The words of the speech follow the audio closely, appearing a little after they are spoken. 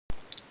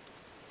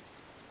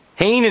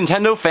Hey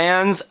Nintendo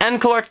fans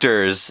and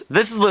collectors,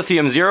 this is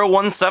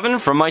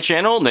Lithium017 from my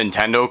channel,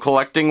 Nintendo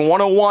Collecting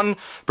 101,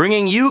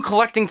 bringing you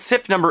collecting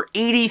tip number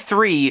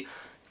 83,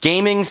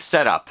 Gaming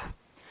Setup.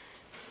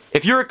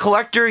 If you're a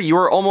collector, you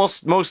are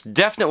most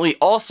definitely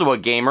also a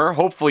gamer.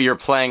 Hopefully you're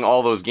playing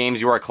all those games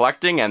you are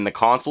collecting and the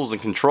consoles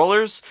and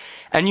controllers,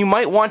 and you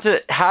might want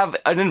to have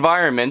an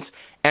environment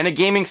and a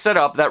gaming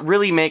setup that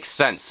really makes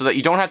sense so that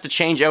you don't have to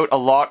change out a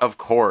lot of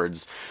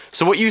cords.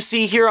 So what you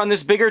see here on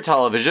this bigger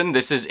television,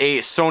 this is a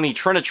Sony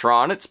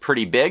Trinitron, it's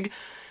pretty big.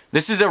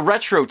 This is a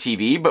retro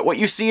TV, but what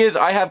you see is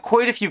I have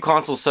quite a few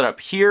consoles set up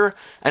here,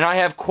 and I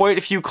have quite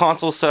a few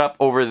consoles set up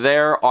over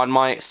there on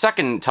my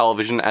second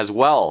television as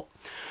well.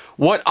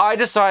 What I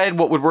decided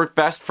what would work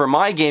best for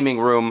my gaming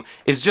room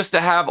is just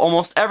to have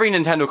almost every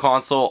Nintendo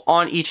console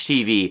on each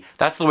TV.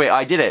 That's the way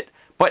I did it.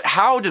 But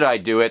how did I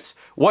do it?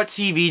 What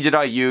TV did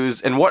I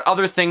use? And what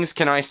other things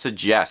can I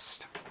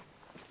suggest?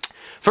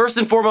 First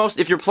and foremost,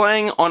 if you're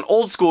playing on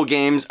old school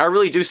games, I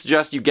really do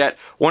suggest you get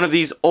one of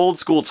these old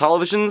school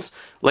televisions.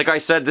 Like I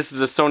said, this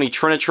is a Sony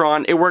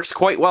Trinitron. It works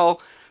quite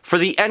well. For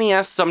the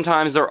NES,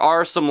 sometimes there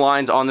are some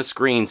lines on the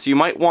screen, so you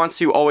might want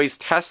to always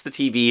test the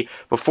TV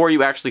before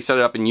you actually set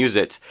it up and use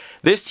it.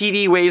 This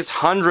TV weighs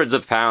hundreds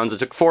of pounds. It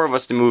took 4 of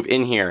us to move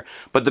in here.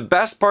 But the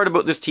best part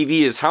about this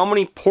TV is how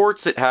many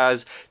ports it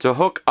has to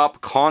hook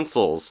up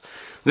consoles.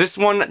 This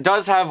one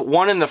does have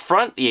one in the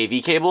front, the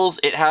AV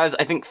cables. It has,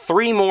 I think,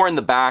 3 more in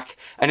the back,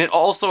 and it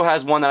also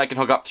has one that I can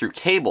hook up through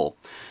cable.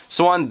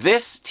 So on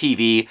this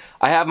TV,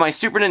 I have my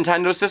Super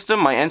Nintendo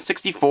system, my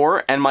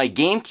N64, and my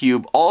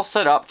GameCube all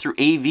set up through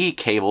AV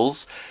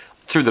cables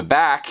through the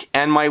back,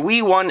 and my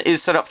Wii one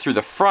is set up through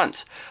the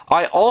front.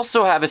 I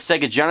also have a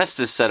Sega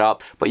Genesis set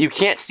up, but you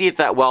can't see it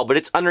that well, but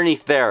it's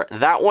underneath there.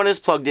 That one is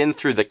plugged in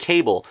through the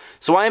cable.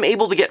 So I am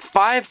able to get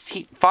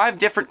 5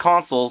 different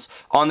consoles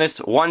on this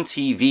one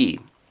TV,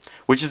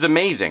 which is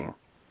amazing.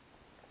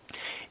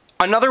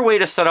 Another way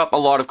to set up a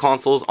lot of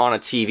consoles on a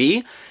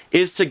TV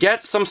is to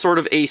get some sort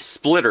of a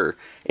splitter.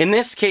 In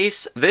this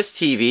case, this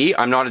TV,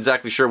 I'm not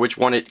exactly sure which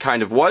one it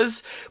kind of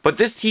was, but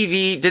this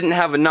TV didn't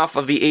have enough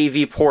of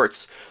the AV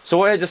ports. So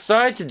what I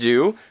decided to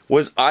do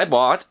was I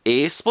bought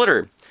a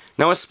splitter.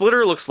 Now a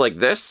splitter looks like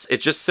this.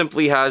 It just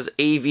simply has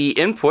AV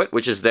input,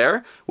 which is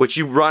there, which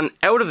you run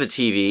out of the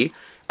TV,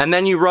 and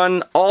then you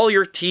run all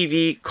your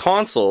TV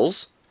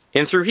consoles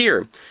in through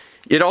here.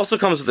 It also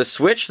comes with a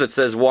switch that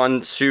says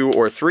 1, 2,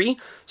 or 3.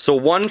 So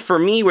 1 for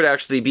me would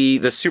actually be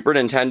the Super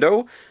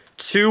Nintendo,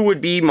 2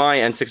 would be my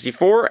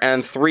N64,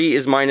 and 3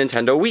 is my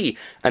Nintendo Wii.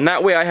 And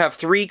that way I have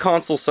 3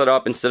 consoles set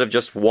up instead of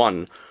just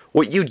 1.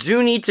 What you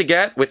do need to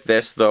get with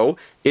this, though,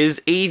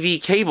 is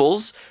AV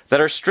cables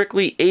that are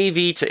strictly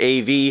AV to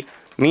AV,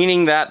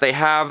 meaning that they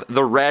have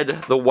the red,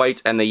 the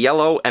white, and the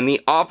yellow, and the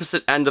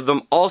opposite end of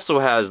them also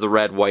has the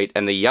red, white,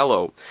 and the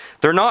yellow.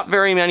 They're not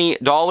very many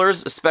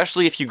dollars,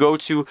 especially if you go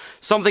to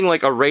something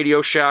like a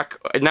Radio Shack.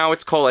 Now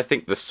it's called, I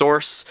think, The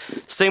Source.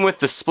 Same with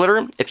the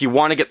splitter. If you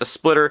want to get the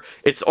splitter,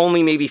 it's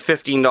only maybe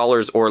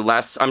 $15 or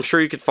less. I'm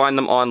sure you could find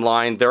them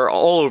online. They're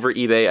all over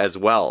eBay as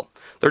well.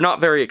 They're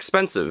not very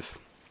expensive.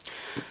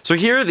 So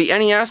here, the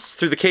NES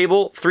through the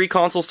cable, 3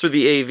 consoles through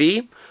the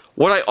AV.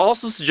 What I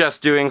also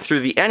suggest doing through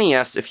the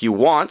NES if you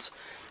want,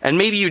 and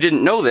maybe you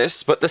didn't know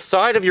this, but the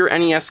side of your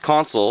NES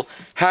console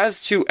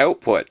has 2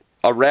 output,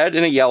 a red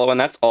and a yellow, and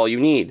that's all you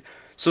need.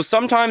 So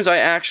sometimes I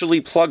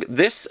actually plug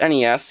this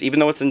NES, even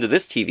though it's into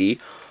this TV,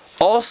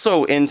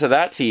 also into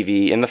that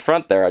TV in the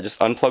front there. I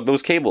just unplug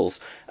those cables,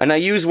 and I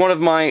use one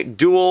of my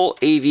dual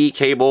AV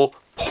cable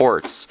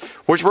ports,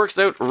 which works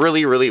out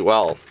really, really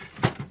well.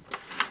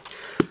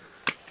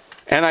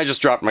 And I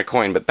just dropped my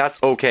coin, but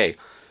that's okay.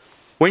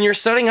 When you're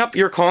setting up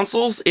your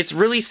consoles, it's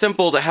really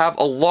simple to have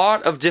a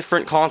lot of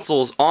different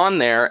consoles on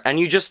there, and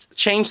you just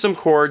change some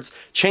cords,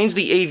 change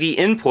the AV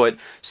input,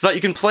 so that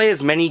you can play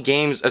as many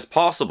games as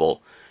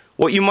possible.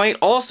 What you might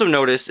also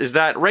notice is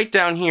that right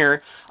down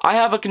here, I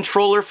have a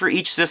controller for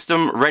each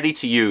system ready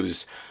to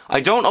use. I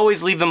don't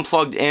always leave them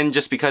plugged in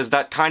just because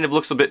that kind of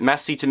looks a bit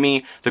messy to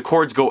me. The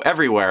cords go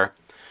everywhere.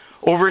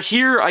 Over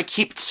here, I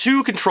keep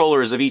 2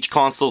 controllers of each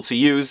console to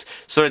use,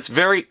 so it's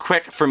very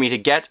quick for me to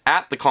get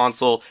at the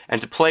console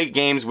and to play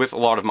games with a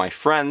lot of my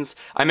friends.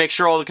 I make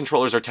sure all the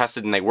controllers are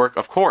tested and they work,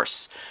 of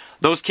course.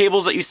 Those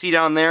cables that you see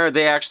down there,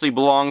 they actually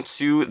belong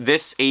to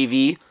this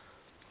AV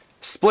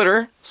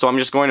splitter, so I'm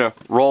just going to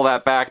roll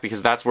that back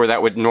because that's where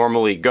that would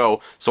normally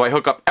go, so I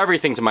hook up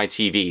everything to my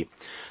TV.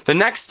 The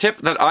next tip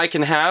that I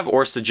can have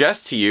or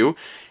suggest to you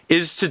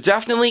is to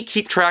definitely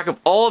keep track of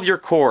all of your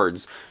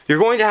cords. You're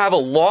going to have a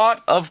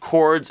lot of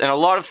cords and a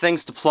lot of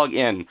things to plug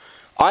in.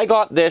 I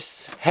got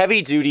this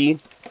heavy-duty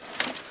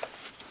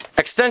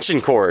extension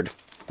cord.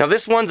 Now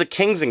this one's a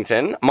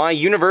Kingsington. My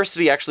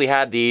university actually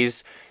had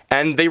these,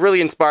 and they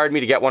really inspired me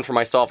to get one for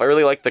myself. I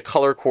really like the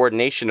color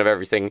coordination of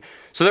everything.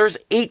 So there's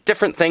 8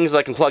 different things that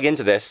I can plug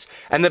into this,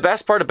 and the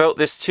best part about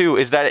this too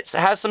is that it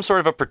has some sort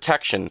of a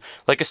protection,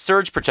 like a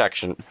surge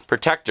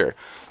protector.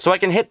 So I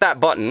can hit that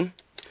button,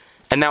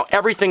 and now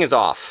everything is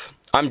off.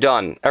 I'm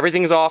done.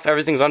 Everything's off,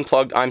 everything's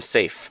unplugged, I'm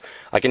safe.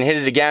 I can hit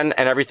it again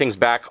and everything's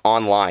back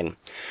online.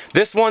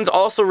 This one's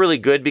also really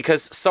good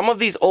because some of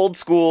these old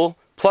school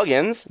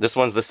plugins, this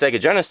one's the Sega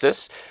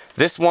Genesis,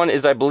 this one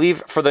is, I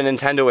believe, for the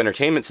Nintendo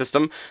Entertainment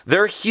System,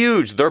 they're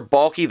huge, they're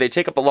bulky, they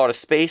take up a lot of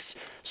space,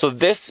 so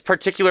this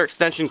particular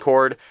extension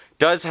cord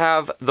does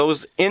have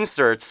those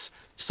inserts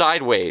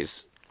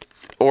sideways,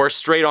 or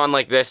straight on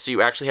like this, so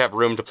you actually have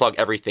room to plug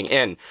everything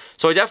in.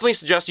 So I definitely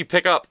suggest you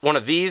pick up one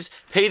of these,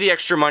 pay the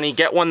extra money,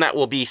 get one that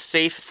will be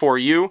safe for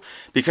you,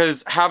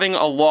 because having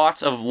a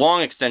lot of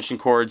long extension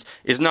cords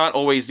is not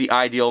always the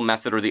ideal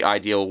method or the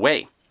ideal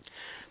way.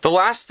 The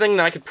last thing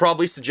that I could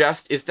probably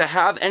suggest is to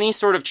have any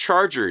sort of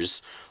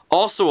chargers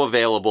also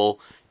available,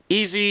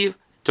 easy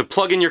to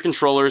plug in your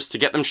controllers to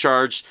get them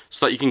charged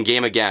so that you can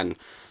game again.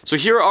 So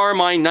here are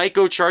my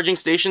Nyko charging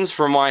stations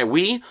for my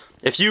Wii.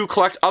 If you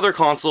collect other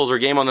consoles or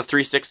game on the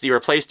 360 or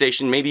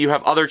PlayStation, maybe you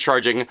have other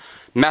charging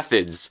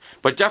methods.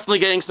 But definitely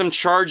getting some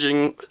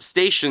charging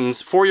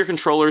stations for your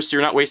controllers so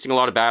you're not wasting a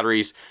lot of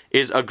batteries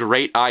is a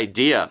great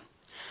idea.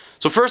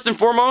 So first and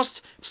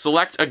foremost,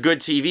 select a good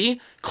TV.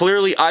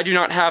 Clearly, I do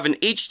not have an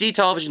HD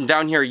television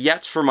down here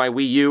yet for my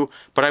Wii U,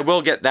 but I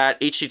will get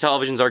that. HD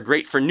televisions are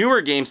great for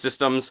newer game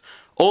systems.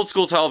 Old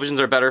school televisions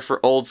are better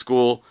for old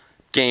school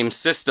game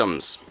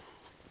systems.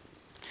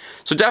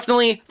 So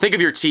definitely think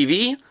of your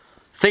TV.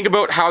 Think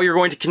about how you're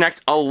going to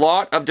connect a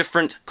lot of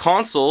different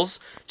consoles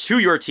to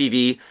your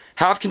TV.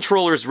 Have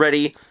controllers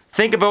ready.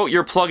 Think about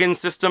your plug-in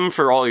system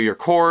for all of your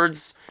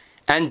cords.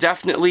 And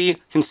definitely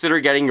consider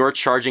getting your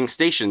charging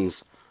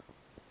stations.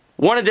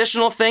 One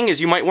additional thing is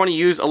you might want to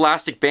use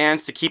elastic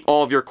bands to keep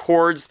all of your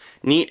cords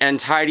neat and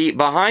tidy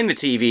behind the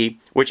TV,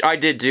 which I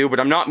did do, but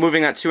I'm not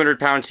moving that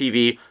 200-pound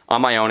TV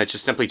on my own. It's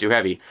just simply too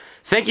heavy.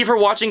 Thank you for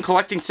watching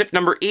collecting tip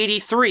number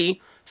 83.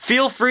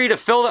 Feel free to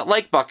fill that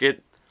like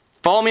bucket.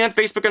 Follow me on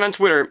Facebook and on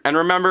Twitter. And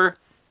remember,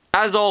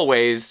 as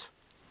always,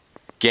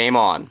 game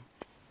on.